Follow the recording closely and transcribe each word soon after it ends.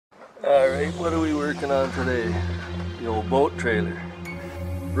Alright, what are we working on today? The old boat trailer.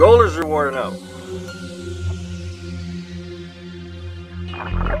 Rollers are worn out.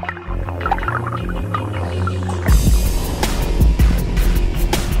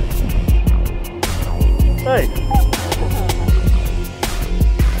 Hey!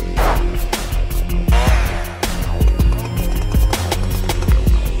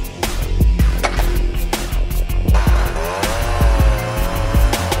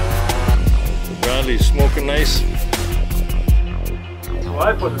 Bradley's smoking nice. So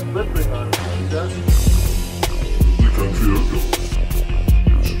I put a split ring on it.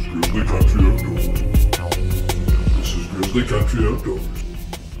 Grizzly Country Outdoors. This is Grizzly Country Outdoors.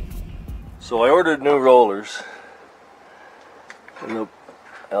 So I ordered new rollers. And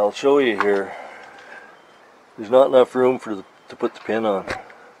I'll show you here. There's not enough room to put the pin on.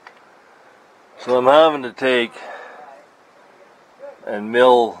 So I'm having to take and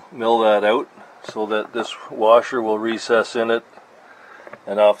mill that out so that this washer will recess in it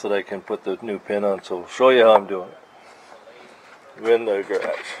enough that I can put the new pin on. So I'll show you how I'm doing it. In the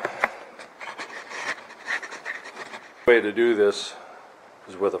garage. The way to do this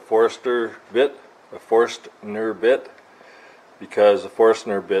is with a Forstner bit, because the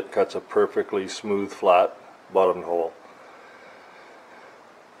Forstner bit cuts a perfectly smooth, flat bottom hole.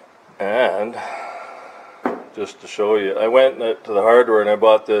 And just to show you, I went to the hardware and I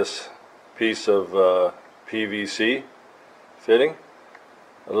bought this piece of PVC fitting,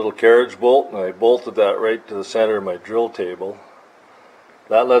 a little carriage bolt, and I bolted that right to the center of my drill table.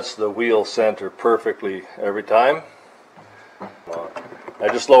 That lets the wheel center perfectly every time. I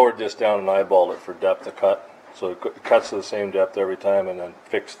just lowered this down and eyeballed it for depth of cut, so it cuts to the same depth every time, and then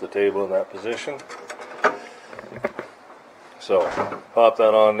fix the table in that position. So pop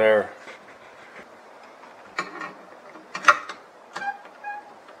that on there.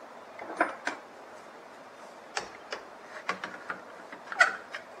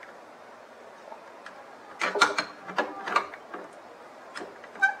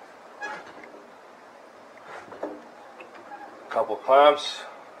 Couple clamps.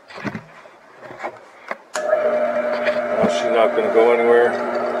 No, she's not going to go anywhere.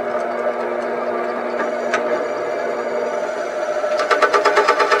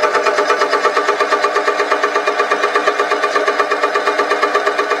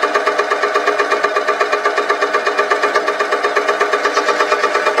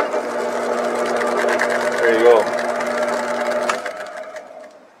 There you go.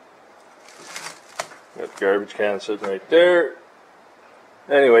 Got the garbage can sitting right there.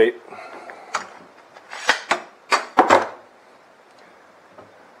 Anyway,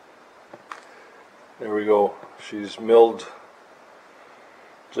 there we go. She's milled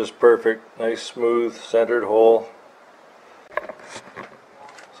just perfect, nice smooth centered hole.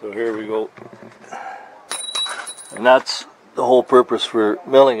 So here we go. And that's the whole purpose for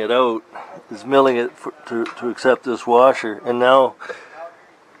milling it out, is milling it to accept this washer. And now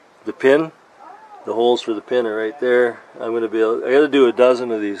the pin, the holes for the pin are right there. I'm going to be able, I got to do a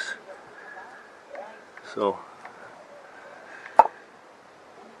dozen of these. So,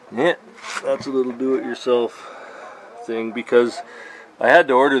 yeah, that's a little do-it-yourself thing, because I had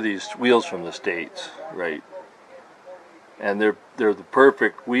to order these wheels from the States, right? And they're the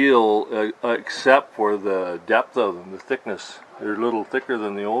perfect wheel, except for the depth of them, the thickness. They're a little thicker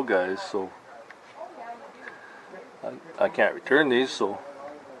than the old guys, so I can't return these, so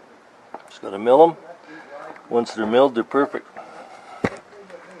just got to mill them. Once they're milled, they're perfect.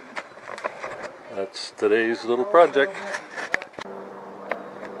 That's today's little project.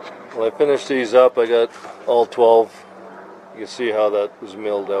 Well, I finished these up. I got all 12. You can see how that was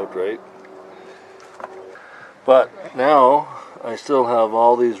milled out, right? But now I still have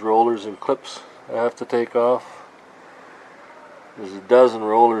all these rollers and clips I have to take off. There's a dozen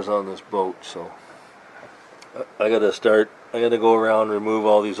rollers on this boat, so I gotta go around and remove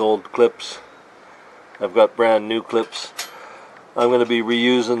all these old clips. I've got brand new clips. I'm going to be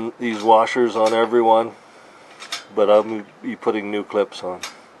reusing these washers on every one, but I'm going to be putting new clips on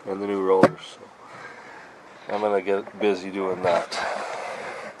and the new rollers. So I'm going to get busy doing that.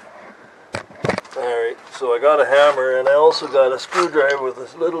 Alright, so I got a hammer, and I also got a screwdriver with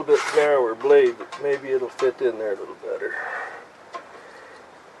a little bit narrower blade, but maybe it'll fit in there a little better.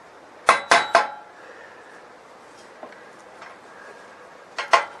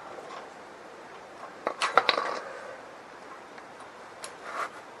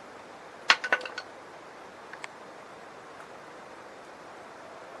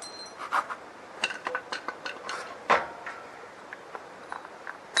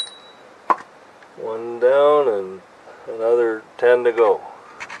 One down and another 10 to go.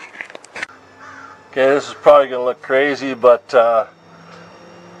 Okay, this is probably going to look crazy, but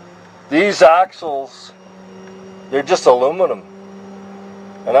these axles, they're just aluminum.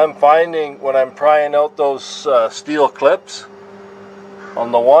 And I'm finding when I'm prying out those steel clips,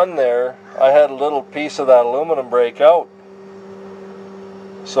 on the one there, I had a little piece of that aluminum break out.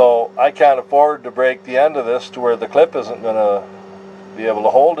 So I can't afford to break the end of this to where the clip isn't going to be able to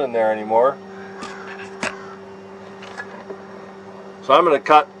hold in there anymore. So I'm going to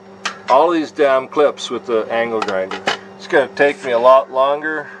cut all these damn clips with the angle grinder. It's going to take me a lot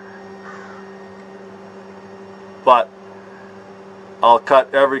longer, but I'll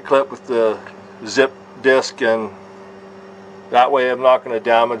cut every clip with the zip disc, and that way I'm not going to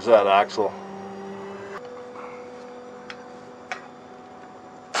damage that axle.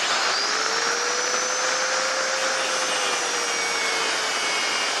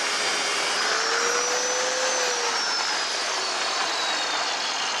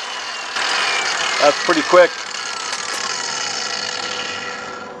 That's pretty quick.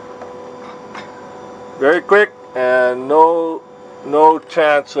 Very quick, and no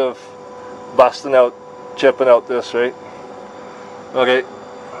chance of busting out, chipping out this, right? Okay.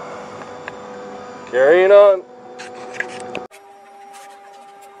 Carrying on.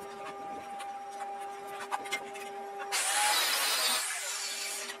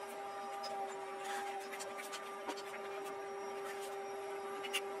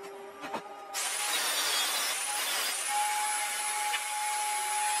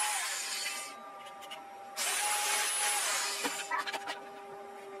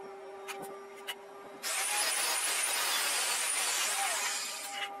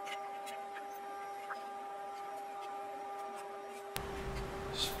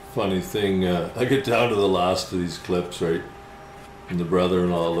 Funny thing, I get down to the last of these clips, right, and the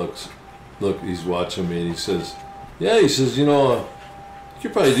brother-in-law he's watching me, and he says, yeah, he says, you know, you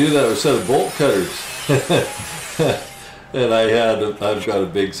could probably do that with a set of bolt cutters. And I've got a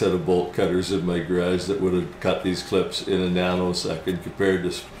big set of bolt cutters in my garage that would have cut these clips in a nanosecond compared to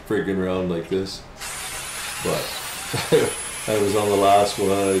friggin' round like this. But I was on the last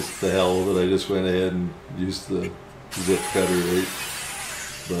one, I was the hell with it, I just went ahead and used the zip cutter, right?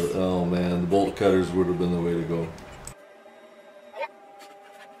 But oh man, the bolt cutters would have been the way to go.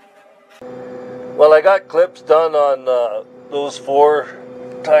 Well, I got clips done on those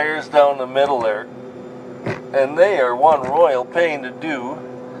 4 tires down the middle there, and they are one royal pain to do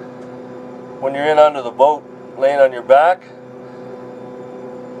when you're in under the boat, laying on your back.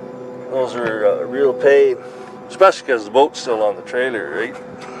 Those are a real pain, especially because the boat's still on the trailer, right?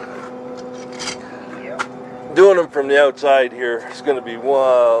 Doing them from the outside here is going to be a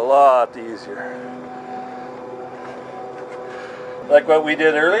lot easier. Like what we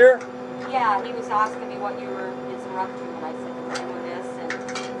did earlier? Yeah, he was asking me what you were interrupting, and I said I'm doing this, and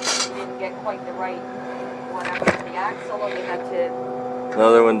you didn't get quite the right whatever for the axle, and we had to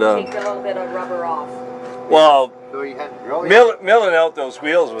Another one done. take a little bit of rubber off. Well, So you had really milling out those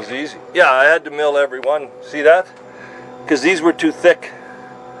wheels was easy. Yeah, I had to mill every one. See that? Because these were too thick.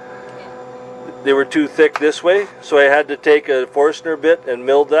 They were too thick this way, so I had to take a Forstner bit and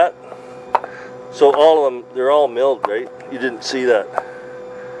milled that. So all of them, they're all milled, right? You didn't see that.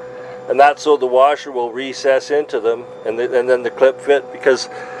 And that's so the washer will recess into them, and then the clip fit, because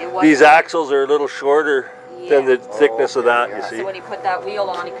these axles are a little shorter than the thickness of that, you see. So when he put that wheel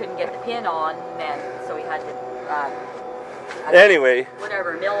on, he couldn't get the pin on, then so he had to anyway,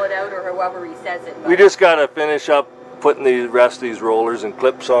 whatever, mill it out, or however he says it. We just got to finish up putting the rest of these rollers and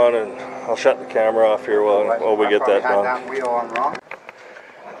clips on, and I'll shut the camera off here while we get that done. that wheel on wrong.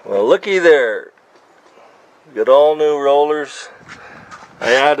 Well, looky there. Got all new rollers.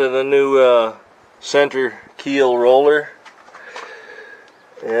 I added a new center keel roller,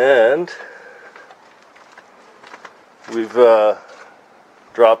 and we've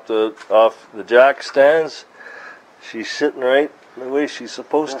dropped it off the jack stands. She's sitting right the way she's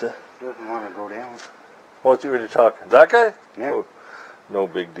supposed to. Doesn't want to go down. What you were talking? That guy? Yeah. Oh, no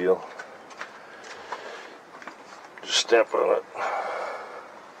big deal. Just step on it.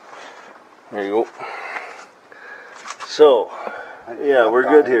 There you go. So, yeah, we're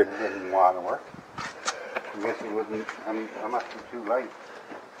good here. It didn't want to work. I guess it wasn't. I must be too light.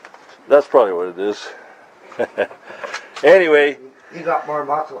 That's probably what it is. Anyway. You got more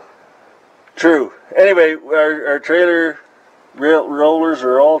muscle. True. Anyway, our trailer rollers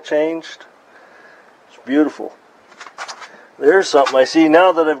are all changed. It's beautiful. There's something I see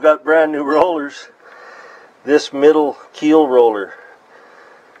now that I've got brand new rollers. This middle keel roller,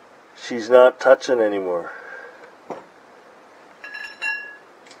 she's not touching anymore.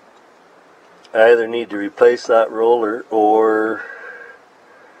 I either need to replace that roller, or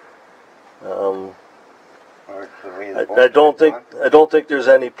Or the way the I boat don't is think there's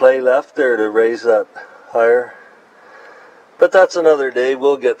any play left there to raise that higher. But that's another day.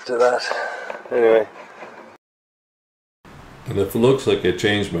 We'll get to that. Anyway. And if it looks like I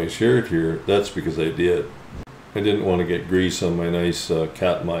changed my shirt here, that's because I did. I didn't want to get grease on my nice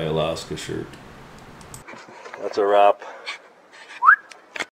Katmai Alaska shirt. That's a wrap.